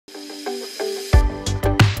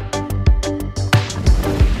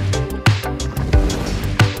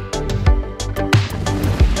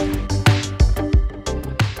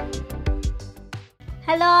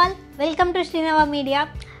Welcome to Shri నవ media.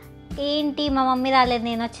 ఏంటి మా మమ్మీ రాలేదు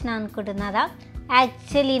నేను వచ్చినా అనుకుంటున్నారా?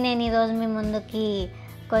 యాక్చువల్లీ నేను ఈరోజు మీ ముందుకి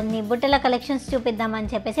కొన్ని బుట్టల కలెక్షన్స్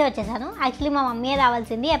చూపిద్దామని చెప్పేసి వచ్చేసాను. యాక్చువల్లీ మా మమ్మీయే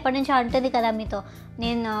రావాల్సింది, ఎప్పటి నుంచో అంటుంది కదా మీతో,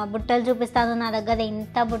 నేను బుట్టలు చూపిస్తాను, నా దగ్గర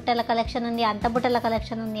ఇంత బుట్టల కలెక్షన్ ఉంది, అంత బుట్టల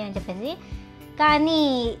కలెక్షన్ ఉంది అని చెప్పేసి. కానీ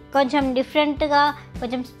కొంచెం డిఫరెంట్గా,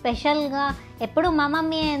 కొంచెం స్పెషల్గా, ఎప్పుడు మా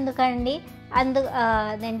మమ్మీ ఎందుకండి,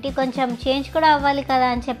 అదేంటి కొంచెం చేంజ్ కూడా అవ్వాలి కదా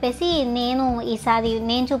అని చెప్పేసి నేను ఈసారి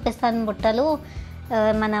నేను చూపిస్తాను బుట్టలు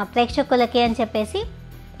మన ప్రేక్షకులకి అని చెప్పేసి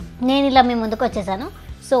నేను ఇలా మీ ముందుకు వచ్చేసాను.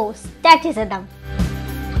 సో స్టార్ట్ చేసేద్దాం.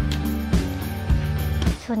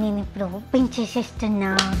 సో నేను ఇప్పుడు ఓపెన్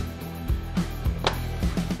చేసేస్తున్నా.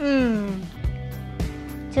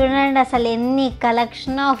 చూడండి అసలు ఎన్ని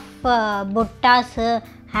కలెక్షన్ ఆఫ్ బుట్టాస్,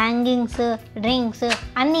 హ్యాంగింగ్స్, డ్రింక్స్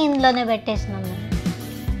అన్నీ ఇందులోనే పెట్టేసినాను.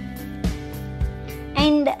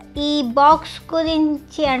 అండ్ ఈ బాక్స్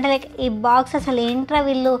గురించి అంటే లైక్ ఈ బాక్స్ అసలు ఏంట్రా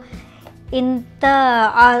వీళ్ళు ఇంత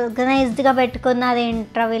ఆర్గనైజ్డ్గా పెట్టుకున్నారు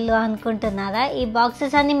ఏంట్రా వీళ్ళు అనుకుంటున్నారా? ఈ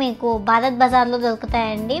బాక్సెస్ అన్నీ మీకు భారత్ బజార్లో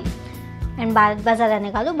దొరుకుతాయండి. అండ్ భారత్ బజార్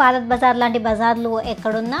అనే కాదు, భారత్ బజార్ లాంటి బజార్లు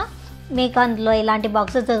ఎక్కడున్నా మీకు అందులో ఇలాంటి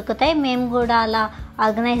బాక్సెస్ దొరుకుతాయి. మేము కూడా అలా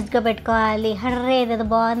ఆర్గనైజ్డ్గా పెట్టుకోవాలి, హర్రే ఏదో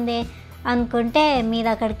బాగుంది అనుకుంటే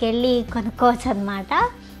మీరు అక్కడికి వెళ్ళి కొనుక్కోవచ్చు అనమాట.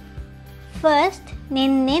 ఫస్ట్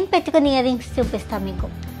నేను పెట్టుకున్న ఇయర్ రింగ్స్ చూపిస్తాను మీకు.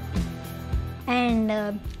 అండ్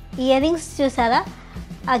ఇయర్ రింగ్స్ చూసారా,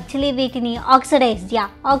 యాక్చువల్లీ వీటిని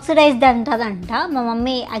ఆక్సిడైజ్డ్ అంటారంట. మా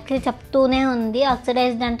మమ్మీ యాక్చువల్లీ చెప్తూనే ఉంది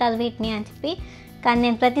ఆక్సిడైజ్డ్ అంటారు వీటిని అని చెప్పి, కానీ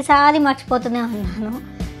నేను ప్రతిసారి మర్చిపోతూనే ఉన్నాను.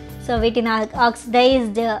 సో వీటిని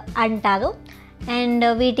ఆక్సిడైజ్డ్ అంటారు. అండ్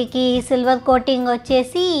వీటికి సిల్వర్ కోటింగ్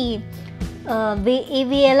వచ్చేసి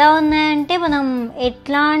ఇవి ఎలా ఉన్నాయంటే మనం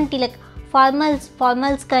ఎట్లాంటి లైక్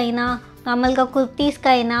ఫార్మల్స్కైనా, నార్మల్గా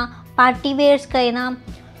కుర్తీస్కైనా, పార్టీ వేర్స్కైనా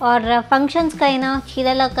ఆర్ ఫంక్షన్స్కైనా,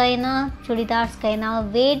 చీరలకైనా, చుడిదార్స్కైనా,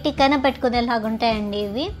 వేటికైనా పెట్టుకునేలాగా ఉంటాయండి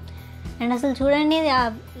ఇవి. అండ్ అసలు చూడండి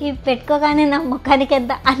ఇవి పెట్టుకోగానే నా ముఖానికి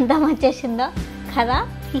ఎంత అందం వచ్చేసిందో కదా.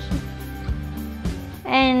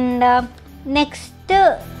 అండ్ నెక్స్ట్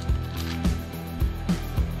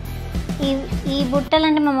ఈ బుట్టలు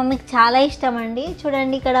అంటే మా మమ్మీకి చాలా ఇష్టం అండి.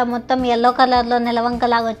 చూడండి ఇక్కడ మొత్తం ఎల్లో కలర్లో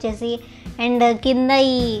నెలవంకలాగా వచ్చేసి, అండ్ కింద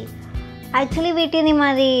యాక్చువల్లీ వీటిని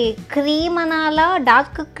మరి క్రీమ్ అనాలా,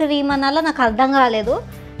 డార్క్ క్రీమ్ అనాలా నాకు అర్థం కాలేదు.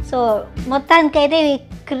 సో మొత్తానికైతే ఇవి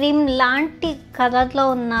క్రీమ్ లాంటి కలర్లో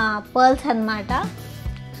ఉన్న పర్ల్స్ అన్నమాట.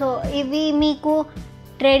 సో ఇవి మీకు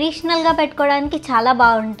ట్రెడిషనల్గా పెట్టుకోవడానికి చాలా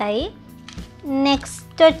బాగుంటాయి.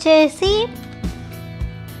 నెక్స్ట్ వచ్చేసి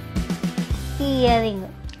ఈ ఇయర్ రింగ్.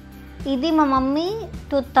 ఇది మా mummy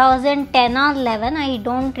 2010 or 11, I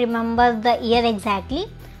don't remember the year exactly,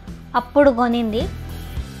 అప్పుడు కొనింది.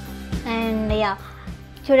 అండ్ యా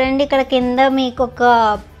చూడండి ఇక్కడ కింద మీకు ఒక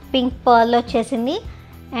పింక్ పర్ల్ వచ్చేసింది.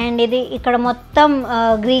 అండ్ ఇది ఇక్కడ మొత్తం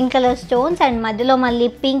గ్రీన్ కలర్ స్టోన్స్ అండ్ మధ్యలో మళ్ళీ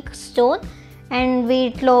పింక్ స్టోన్. అండ్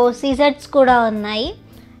వీటిలో సీజర్స్ కూడా ఉన్నాయి.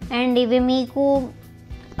 అండ్ ఇవి మీకు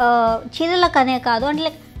చీరలకనే కాదు, అంటే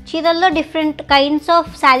like చీరల్లో different kinds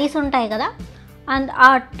of saris ఉంటాయి కదా, అండ్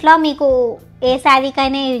అట్లా మీకు ఏ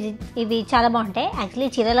శారీకైనా ఇవి చాలా బాగుంటాయి.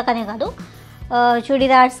 యాక్చువల్లీ చీరలకనే కాదు,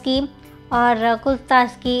 చుడిదార్స్కి ఆర్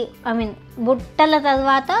కుర్తాస్కి, ఐ మీన్ బుట్టల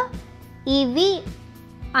తర్వాత ఇవి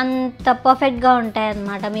అంత పర్ఫెక్ట్గా ఉంటాయి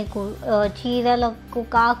అన్నమాట. మీకు చీరలకు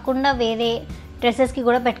కాకుండా వేరే డ్రెస్సెస్కి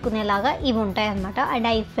కూడా పెట్టుకునేలాగా ఇవి ఉంటాయి అన్నమాట. And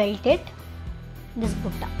I felt it. This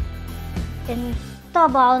బుట్ట ఎంత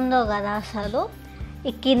బాగుందో కదా అసలు.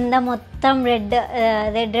 ఈ కింద మొత్తం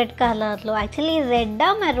రెడ్ కలర్లో, యాక్చువల్లీ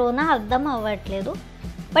రెడ్డా మెరూనా అర్థం అవ్వట్లేదు,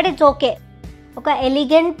 బట్ ఇట్స్ ఓకే. ఒక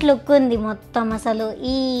ఎలిగెంట్ లుక్ ఉంది మొత్తం అసలు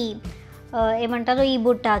ఈ ఏమంటారు ఈ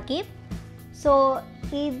బుట్టాకి. సో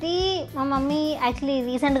ఇది మా మమ్మీ యాక్చువల్లీ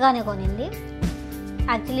రీసెంట్గానే కొనింది.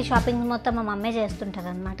 యాక్చువల్లీ షాపింగ్ మొత్తం మా మమ్మీ చేస్తుంటారు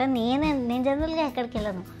అనమాట. నేను జనరల్గా ఎక్కడికి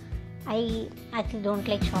వెళ్ళను, I actually don't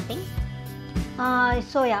like shopping.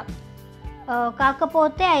 So yeah,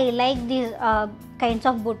 కాకపోతే I like these kinds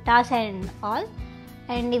of బుట్టాస్ and all.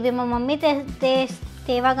 And ఇవి మా మమ్మీ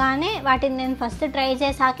తేవగానే వాటిని నేను ఫస్ట్ ట్రై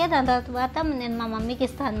చేసాకే దాని తర్వాత నేను మా మమ్మీకి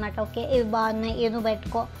ఇస్తాను అనమాట. ఓకే ఇవి బాగున్నాయి, ఇవి నువ్వు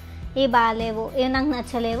పెట్టుకో, ఇవి బాగాలేవు, ఇవి నాకు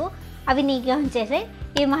నచ్చలేవు, అవి నీకే ఉంచేసాయి,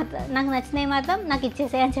 ఇవి మాత్రం నాకు నచ్చినవి మాత్రం నాకు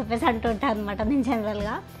ఇచ్చేసాయి అని చెప్పేసి అంటుంటాను అనమాట నేను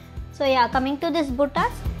జనరల్గా. So yeah, coming to this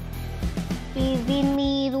బుట్టాస్, ఇవి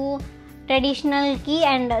మీరు ట్రెడిషనల్కి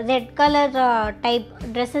అండ్ రెడ్ కలర్ టైప్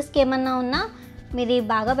డ్రెస్సెస్కి ఏమన్నా ఉన్నా మీరు ఇవి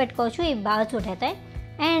బాగా పెట్టుకోవచ్చు, ఇవి బాగా సూట్ అవుతాయి.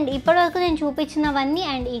 అండ్ ఇప్పటివరకు నేను చూపించినవన్నీ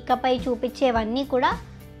అండ్ ఇకపై చూపించేవన్నీ కూడా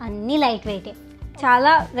అన్నీ లైట్ వెయిటే,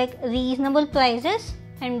 చాలా like reasonable prices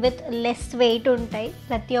and with less weight ఉంటాయి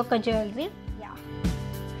ప్రతి ఒక్క జ్యువెలరీ.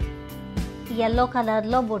 yellow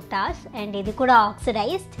కలర్లో బుట్టాస్, అండ్ ఇది కూడా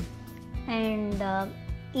ఆక్సిడైజ్డ్. అండ్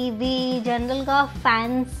ఇవి జనరల్గా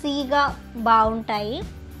ఫ్యాన్సీగా బాగుంటాయి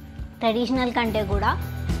ట్రెడిషనల్ కంటే కూడా.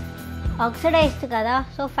 ఆక్సిడైజ్డ్ కదా,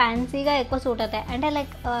 సో ఫ్యాన్సీగా ఎక్కువ సూట్ అవుతాయి. అంటే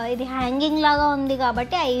లైక్ ఇది హ్యాంగింగ్ లాగా ఉంది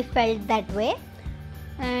కాబట్టి I felt that way.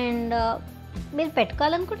 And మీరు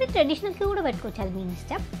పెట్టుకోవాలనుకుంటే ట్రెడిషనల్కి కూడా పెట్టుకోవచ్చు, అది మీ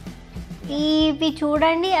ఇష్టం. ఇవి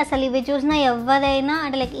చూడండి, అసలు ఇవి చూసిన ఎవరైనా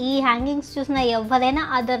అంటే లైక్ ఈ హ్యాంగింగ్స్ చూసిన ఎవరైనా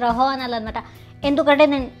అది రహో అనాలన్నమాట. ఎందుకంటే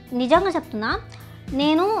నేను నిజంగా చెప్తున్నా,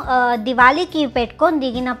 నేను దివాళీకి పెట్టుకొని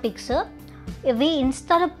దిగిన పిక్స్ ఇవి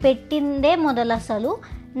ఇన్స్టాలో పెట్టిందే మొదలు. అసలు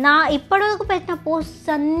నా ఇప్పటివరకు పెట్టిన పోస్ట్స్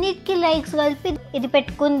అన్నిటికీ లైక్స్ కలిపి ఇది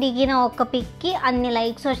పెట్టుకొని దిగిన ఒక పిక్కి అన్ని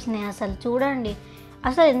లైక్స్ వచ్చినాయి. అసలు చూడండి,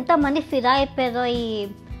 అసలు ఎంతమంది ఫిదా అయిపోయారో ఈ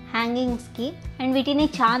హ్యాంగింగ్స్కి. అండ్ వీటిని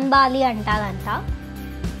చాన్బాలి అంటారంట.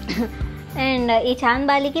 అండ్ ఈ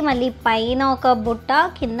చాన్బాలికి మళ్ళీ పైన ఒక బుట్ట,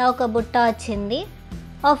 కింద ఒక బుట్ట వచ్చింది.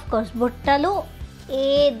 ఆఫ్ కోర్స్ బుట్టలు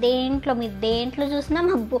మీరు దేంట్లో చూసినా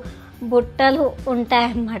మాకు బుట్టలు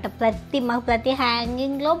ఉంటాయన్నమాట. ప్రతి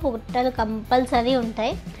హ్యాంగింగ్లో బుట్టలు కంపల్సరీ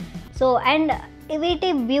ఉంటాయి. సో అండ్ వీటి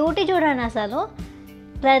బ్యూటీ చూడండి, అసలు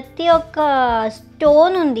ప్రతి ఒక్క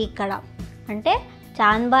స్టోన్ ఉంది ఇక్కడ. అంటే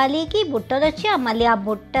చాన్బాలికి బుట్టలు వచ్చి మళ్ళీ ఆ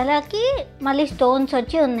బుట్టలకి మళ్ళీ స్టోన్స్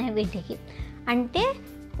వచ్చి ఉన్నాయి వీటికి. అంటే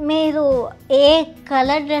మీరు ఏ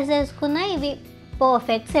కలర్ డ్రెస్ వేసుకున్నా ఇవి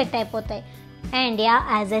పర్ఫెక్ట్ సెట్ అయిపోతాయి. అండ్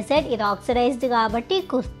యాజ్ ఐ సెడ్, ఇది ఆక్సిడైజ్డ్ కాబట్టి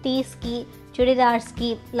కుర్తీస్కి, చుడిదార్స్కి,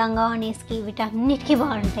 లంగావనీస్కి వీటన్నిటికీ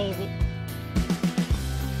బాగుంటాయి ఇవి.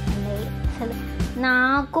 అసలు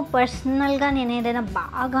నాకు పర్సనల్గా నేను ఏదైనా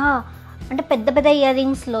బాగా అంటే పెద్ద ఇయర్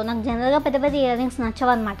రింగ్స్లో నాకు జనరల్గా పెద్ద ఇయర్ రింగ్స్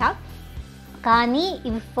నచ్చవన్నమాట. కానీ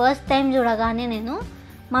ఇవి ఫస్ట్ టైం చూడగానే నేను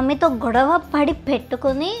మమ్మీతో గొడవ పడి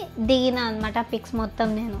పెట్టుకుని దిగిన అనమాట పిక్స్ మొత్తం.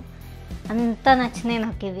 నేను అంత నచ్చినాయి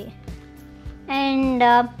నాకు ఇవి. అండ్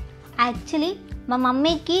యాక్చువల్లీ మా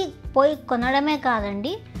మమ్మీకి పోయి కొనడమే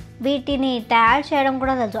కాదండి, వీటిని తయారు చేయడం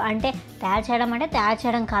కూడా తెలుసు. అంటే తయారు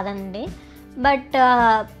చేయడం కాదండి, బట్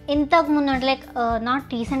ఇంతకుముందు అంటే like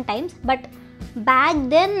not recent times, but back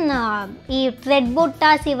then ఈ థ్రెడ్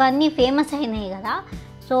బుట్టాస్ ఇవన్నీ ఫేమస్ అయినాయి కదా.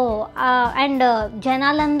 సో అండ్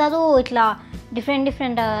జనాలందరూ ఇట్లా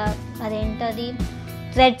డిఫరెంట్ అదేంటది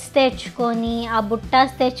థ్రెడ్స్ తెచ్చుకొని ఆ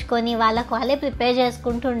బుట్టాస్ తెచ్చుకొని వాళ్ళే ప్రిపేర్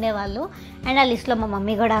చేసుకుంటూ ఉండేవాళ్ళు. అండ్ ఆ లిస్ట్లో మా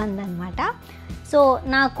మమ్మీ కూడా ఉందన్నమాట. సో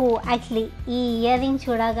నాకు యాక్చువల్లీ ఈ ఇయర్ రింగ్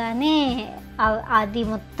చూడగానే అది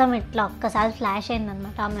మొత్తం ఇట్లా ఒక్కసారి ఫ్లాష్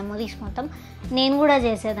అయిందనమాట, ఆ మెమొరీస్ మొత్తం. నేను కూడా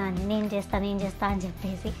చేసేదాన్ని, నేను చేస్తా అని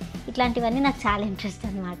చెప్పేసి. ఇట్లాంటివన్నీ నాకు చాలా ఇంట్రెస్ట్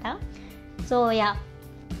అనమాట. సో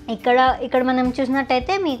ఇక్కడ మనం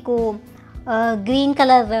చూసినట్టయితే మీకు గ్రీన్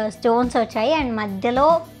కలర్ స్టోన్స్ వచ్చాయి అండ్ మధ్యలో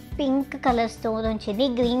పింక్ కలర్ స్టోన్ వచ్చింది.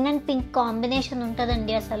 గ్రీన్ అండ్ పింక్ కాంబినేషన్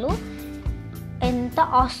ఉంటుందండి, అసలు ఎంత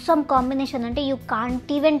ఆసమ్ కాంబినేషన్ అంటే you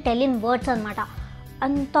can't even tell in words అనమాట.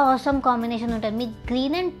 అంత ఆసమ్ కాంబినేషన్ ఉంటుంది. మీ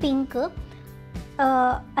గ్రీన్ అండ్ పింక్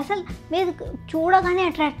అసలు మీరు చూడగానే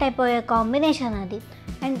అట్రాక్ట్ అయిపోయే కాంబినేషన్ అది.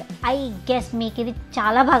 అండ్ ఐ గెస్ మీకు ఇది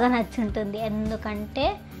చాలా బాగా నచ్చుంటుంది, ఎందుకంటే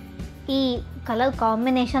ఈ కలర్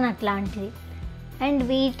కాంబినేషన్ అట్లాంటిది. అండ్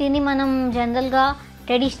వీటిని మనం జనరల్గా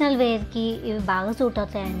ట్రెడిషనల్ వేర్కి ఇవి బాగా సూట్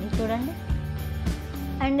అవుతాయండి, చూడండి.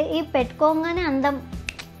 అండ్ ఇవి పెట్టుకోగానే అందం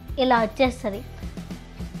ఇలా వచ్చేస్తుంది.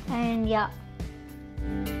 అండ్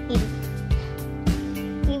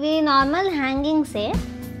ఇవి నార్మల్ హ్యాంగింగ్సే,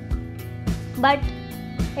 బట్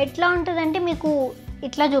ఎట్లా ఉంటుందంటే మీకు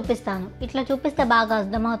ఇట్లా చూపిస్తే బాగా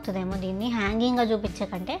అర్థమవుతుందేమో దీన్ని హ్యాంగింగ్గా చూపించే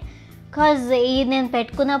కంటే. బికాజ్ ఇది నేను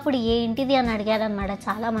పెట్టుకున్నప్పుడు ఏంటిది అని అడిగారనమాట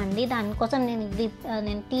చాలామంది. దానికోసం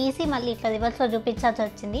నేను తీసి మళ్ళీ ఇట్లా రివర్స్లో చూపించాల్సి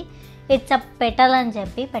వచ్చింది. ఇట్స్ అ పెటల్ అని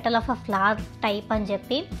చెప్పి, petal of a flower type అని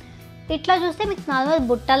చెప్పి. ఇట్లా చూస్తే మీకు నార్మల్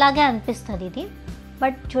బుట్టలాగే అనిపిస్తుంది ఇది.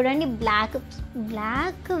 బట్ చూడండి,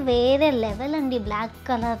 బ్లాక్ వేరే లెవెల్ అండి. బ్లాక్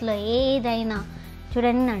కలర్లో ఏదైనా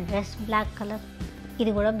చూడండి, నా డ్రెస్ బ్లాక్ కలర్,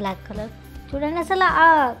 ఇది కూడా బ్లాక్ కలర్. చూడండి అసలు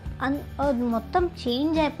మొత్తం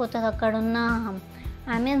చేంజ్ అయిపోతుంది అక్కడున్న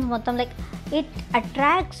ambience మొత్తం. Like it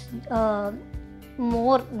attracts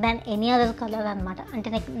more than any other colour అనమాట. అంటే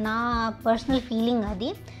లైక్ నా పర్సనల్ ఫీలింగ్ అది.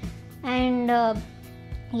 అండ్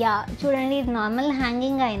చూడండి, ఇది నార్మల్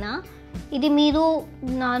హ్యాంగింగ్ అయినా ఇది మీరు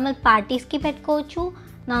నార్మల్ పార్టీస్కి పెట్టుకోవచ్చు,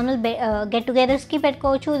 నార్మల్ గెట్ టుగెదర్స్కి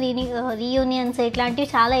పెట్టుకోవచ్చు, రీయూనియన్స్ ఇట్లాంటివి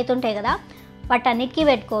చాలా అవుతుంటాయి కదా, వాటన్నిటికీ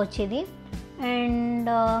పెట్టుకోవచ్చు ఇది. అండ్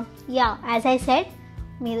యాజ్ ఐ సెడ్,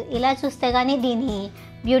 మీరు ఇలా చూస్తే కానీ దీని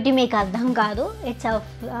బ్యూటీ మీకు అర్థం కాదు. ఇట్స్ అ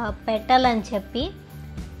పెటల్ అని చెప్పి.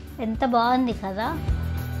 ఎంత బాగుంది కదా.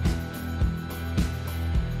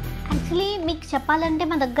 యాక్చువల్లీ మీకు చెప్పాలంటే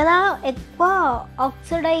మా దగ్గర ఎక్కువ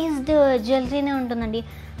ఆక్సిడైజ్డ్ జ్యువెలరీనే ఉంటుందండి,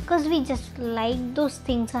 because we just like those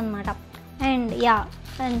things అనమాట. అండ్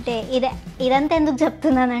అంటే ఇదంతా ఎందుకు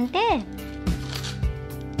చెప్తున్నానంటే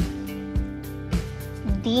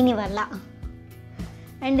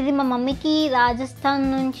అండ్ ఇది మా మమ్మీకి రాజస్థాన్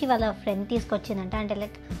నుంచి వాళ్ళ ఫ్రెండ్ తీసుకొచ్చిందంట. అంటే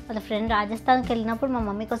లైక్ వాళ్ళ ఫ్రెండ్ రాజస్థాన్కి వెళ్ళినప్పుడు మా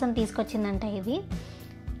మమ్మీ కోసం తీసుకొచ్చిందంట ఇవి.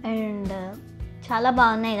 అండ్ చాలా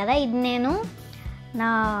బాగున్నాయి కదా. ఇది నేను నా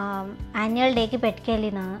యాన్యువల్ డేకి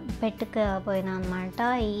పెట్టుకపోయినా అనమాట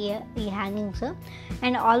ఈ hangings.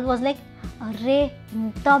 And all was like, అరే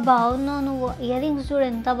ఎంత బాగున్నావు నువ్వు, ఇయర్ రింగ్స్ చూడు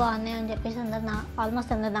ఎంత బాగున్నాయి అని చెప్పేసి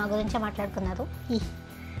ఆల్మోస్ట్ అందరు నా గురించే మాట్లాడుకున్నారు.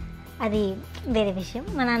 అది వేరే విషయం,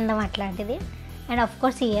 మన అందం అట్లాంటిది. And of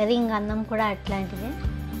course ear ring అందం కూడా అట్లాంటిది.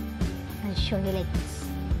 Show you like this.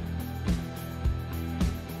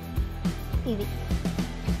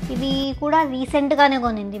 ఇది కూడా రీసెంట్గానే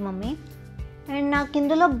కొనింది మమ్మీ. అండ్ నాకు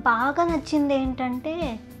ఇందులో బాగా నచ్చింది ఏంటంటే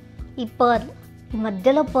ఈ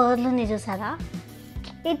మధ్యలో పర్ల్ ఉంది చూసారా,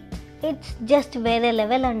 ఇట్స్ జస్ట్ వేరే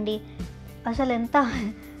లెవెల్ అండి. అసలు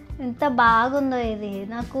ఎంత బాగుందో ఇది.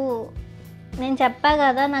 నేను చెప్పా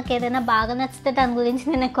కదా, నాకు ఏదైనా బాగా నచ్చితే దాని గురించి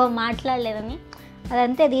నేను ఎక్కువ మాట్లాడలేదని.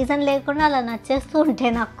 అదంతే, రీజన్ లేకుండా అలా నచ్చేస్తూ ఉంటే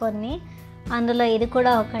నాకు కొన్ని. అందులో ఇది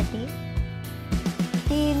కూడా ఒకటి.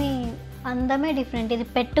 దీని అందమే డిఫరెంట్. ఇది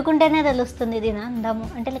పెట్టుకుంటేనే తెలుస్తుంది దీని అందము.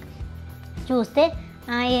 అంటే లైక్ చూస్తే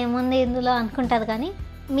ఏముంది ఇందులో అనుకుంటారు, కానీ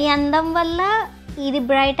మీ అందం వల్ల ఇది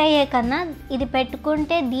బ్రైట్ అయ్యే కన్నా ఇది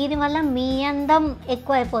పెట్టుకుంటే దీనివల్ల మీ అందం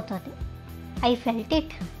ఎక్కువ అయిపోతుంది. I felt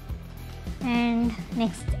it. And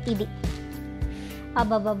next ఇది,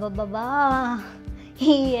 అబ్బాబ్బాబ్బా,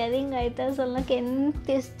 ఈ ఇయర్ రింగ్ అయితే అసలు నాకు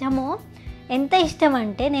ఎంత ఇష్టం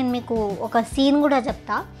అంటే నేను మీకు ఒక సీన్ కూడా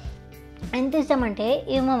చెప్తా. ఎంత ఇష్టం అంటే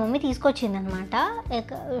ఇవి మా మమ్మీ తీసుకొచ్చింది అనమాట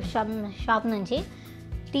షాప్ నుంచి.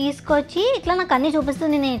 తీసుకొచ్చి ఇట్లా నాకు అన్నీ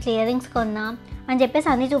చూపిస్తుంది, నేను ఇట్లా ఇయర్ రింగ్స్ కొన్నా అని చెప్పేసి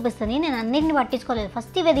అన్నీ చూపిస్తుంది. నేను అన్నింటిని పట్టించుకోలేదు,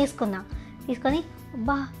 ఫస్ట్ ఇవే తీసుకొని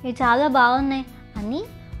అబ్బా ఇవి చాలా బాగున్నాయి అని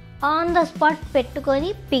ఆన్ ద స్పాట్ పెట్టుకొని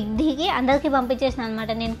పిక్ దిగి అందరికీ పంపించేసిన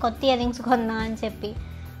అనమాట. నేను కొత్త ఇయర్ రింగ్స్ కొన్నా అని చెప్పి.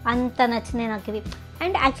 అంత నచ్చినాయి నాకు ఇవి.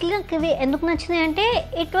 అండ్ యాక్చువల్లీ నాకు ఇవి ఎందుకు నచ్చినాయి అంటే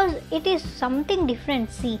it is something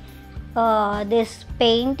different. This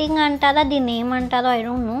painting అంటారా, దీన్ని ఏమంటారో I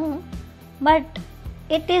don't know, but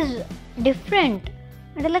it is different.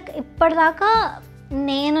 అంటే లైక్ ఇప్పటిదాకా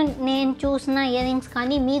నేను చూసిన ఇయర్ రింగ్స్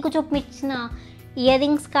కానీ మీకు చూపించిన ఇయర్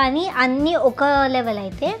రింగ్స్ కానీ అన్నీ ఒక లెవెల్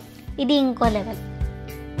అయితే ఇది ఇంకో లెవెల్.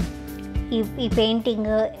 ఈ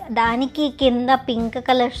పెయింటింగ్, దానికి కింద పింక్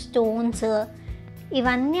కలర్ స్టోన్స్,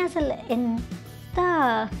 ఇవన్నీ అసలు ఎంత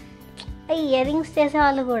ఇయర్ రింగ్స్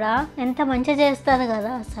చేసేవాళ్ళు కూడా ఎంత మంచిగా చేస్తారు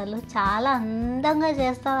కదా. అసలు చాలా అందంగా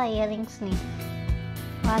చేస్తారు ఆ ఇయర్ రింగ్స్ని.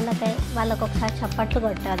 వాళ్ళకు ఒకసారి చప్పట్లు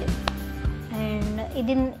కొట్టాలి. అండ్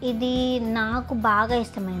ఇది నాకు బాగా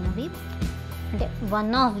ఇష్టమైనవి, అంటే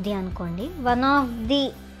one of the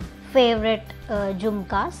favourite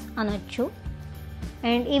jhumkas అనొచ్చు.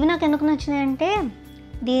 అండ్ ఇవి నాకు ఎందుకు నచ్చినాయి అంటే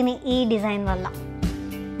ఈ డిజైన్ వల్ల.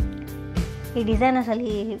 ఈ డిజైన్ అసలు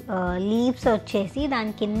ఈ లీవ్స్ వచ్చేసి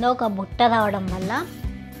దాని కింద ఒక బుట్ట రావడం వల్ల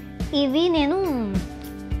ఇవి నేను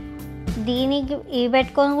ఇవి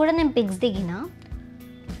పెట్టుకొని కూడా నేను పిక్స్ దిగిన.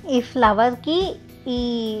 ఈ ఫ్లవర్కి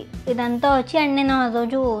ఇదంతా వచ్చి, అండ్ నేను ఆ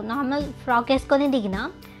రోజు నార్మల్ ఫ్రాక్ వేసుకొని దిగిన.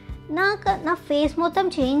 నా ఫేస్ మొత్తం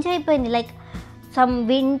చేంజ్ అయిపోయింది. లైక్ సమ్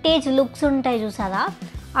వింటేజ్ లుక్స్ ఉంటాయి చూసారా,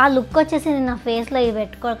 ఆ లుక్ వచ్చేసింది నా ఫేస్లో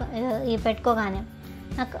ఇవి పెట్టుకోగానే.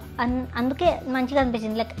 నాకు అందుకే మంచిగా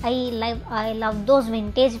అనిపించింది. Like I love those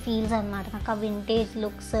vintage feels అనమాట. నాకు ఆ వింటేజ్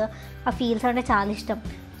లుక్స్, ఆ ఫీల్స్ అంటే చాలా ఇష్టం.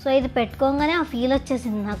 సో ఇది పెట్టుకోగానే ఆ ఫీల్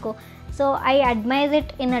వచ్చేసింది నాకు. So I admire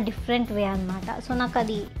it in a different way అనమాట. సో నాకు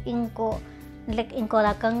అది ఇంకో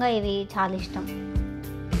రకంగా ఇవి చాలా ఇష్టం.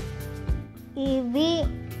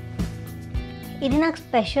 ఇది నాకు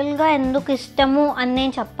స్పెషల్గా ఎందుకు ఇష్టము అని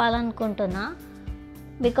నేను చెప్పాలనుకుంటున్నా.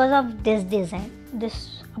 బికాజ్ ఆఫ్ దిస్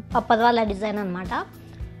అప్పర్వాల డిజైన్ అనమాట.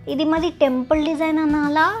 ఇది మరి టెంపుల్ డిజైన్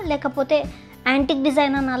అనాలా లేకపోతే యాంటిక్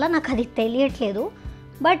డిజైన్ అనాలా నాకు అది తెలియట్లేదు.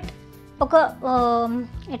 బట్ ఒక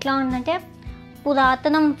ఎట్లా ఉందంటే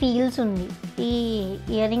పురాతనం ఫీల్స్ ఉంది ఈ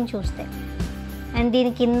ఇయర్ రింగ్ చూస్తే. అండ్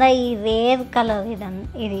దీని కింద ఈ రేర్ కలర్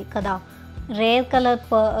ఇది కదా, రేర్ కలర్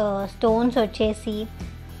స్టోన్స్ వచ్చేసి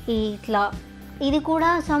ఇట్లా ఇది కూడా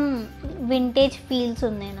సమ్ వింటేజ్ ఫీల్స్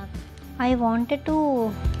ఉన్నాయి నాకు. I wanted to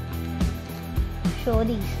show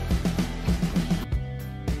these.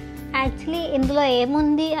 Actually ఇందులో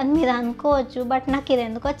ఏముంది అని మీరు అనుకోవచ్చు, బట్ నాకు ఇది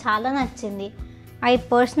ఎందుకో చాలా నచ్చింది. I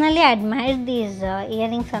personally admire these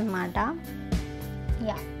ear rings అనమాట.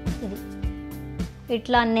 ఇది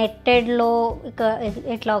ఇట్లా నెట్టెడ్లో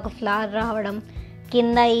ఇట్లా ఒక ఫ్లవర్ రావడం,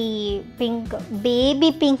 కింద ఈ బేబీ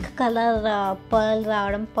పింక్ కలర్ పర్ల్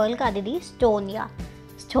రావడం, పర్ల్ కాదు ఇది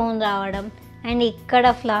స్టోన్ రావడం, అండ్ ఇక్కడ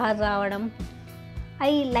ఫ్లవర్ రావడం.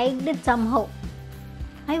 I like it somehow.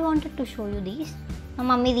 I wanted to show you these. మా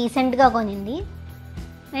మమ్మీ రీసెంట్గా కొనింది.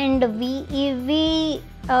 అండ్ ఇవి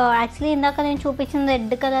యాక్చువల్లీ ఇందాక నేను చూపించిన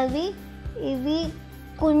రెడ్ కలర్వి, ఇవి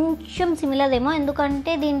కొంచెం సిమిలర్ ఏమో,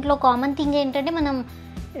 ఎందుకంటే దీంట్లో కామన్ థింగ్ ఏంటంటే మనం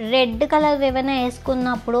రెడ్ కలర్ ఏమైనా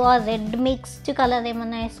వేసుకున్నప్పుడు ఆ రెడ్ మిక్స్డ్ కలర్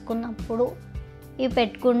ఏమైనా వేసుకున్నప్పుడు ఇవి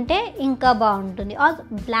పెట్టుకుంటే ఇంకా బాగుంటుంది. ఆర్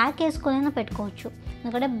బ్లాక్ వేసుకొనైనా పెట్టుకోవచ్చు,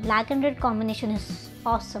 ఎందుకంటే black and red combination is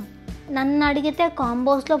awesome. నన్ను అడిగితే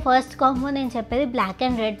కాంబోస్లో ఫస్ట్ కాంబో నేను చెప్పేది black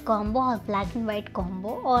and red combo are black and white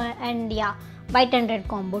combo and white and red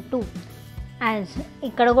combo 2. And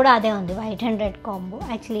ఇక్కడ కూడా అదే ఉంది, white and red combo.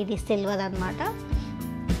 Actually ఇది సిల్వర్ అనమాట.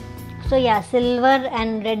 సో సిల్వర్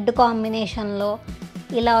అండ్ రెడ్ కాంబినేషన్లో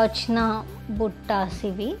ఇలా వచ్చిన బుట్టాస్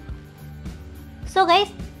ఇవి. సో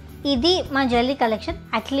గైస్, ఇది మా జ్యువెలరీ కలెక్షన్.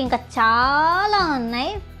 యాక్చువల్లీ ఇంకా చాలా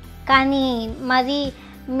ఉన్నాయి, కానీ మరి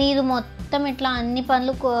మీరు మొత్తం ఇట్లా అన్ని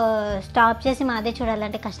పనులు స్టాప్ చేసి మాదే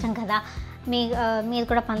చూడాలంటే కష్టం కదా. మీరు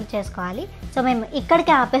కూడా పనులు చేసుకోవాలి. సో మేము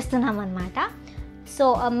ఇక్కడికి ఆపేస్తున్నాం అనమాట. సో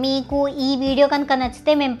మీకు ఈ వీడియో కనుక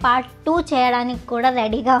నచ్చితే మేము పార్ట్ 2 చేయడానికి కూడా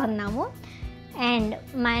రెడీగా ఉన్నాము. అండ్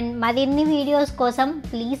మరిన్ని వీడియోస్ కోసం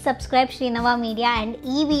ప్లీజ్ సబ్స్క్రైబ్ శ్రీ నవ మీడియా. అండ్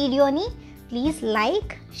ఈ వీడియోని please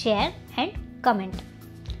like, share and comment.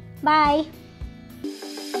 Bye.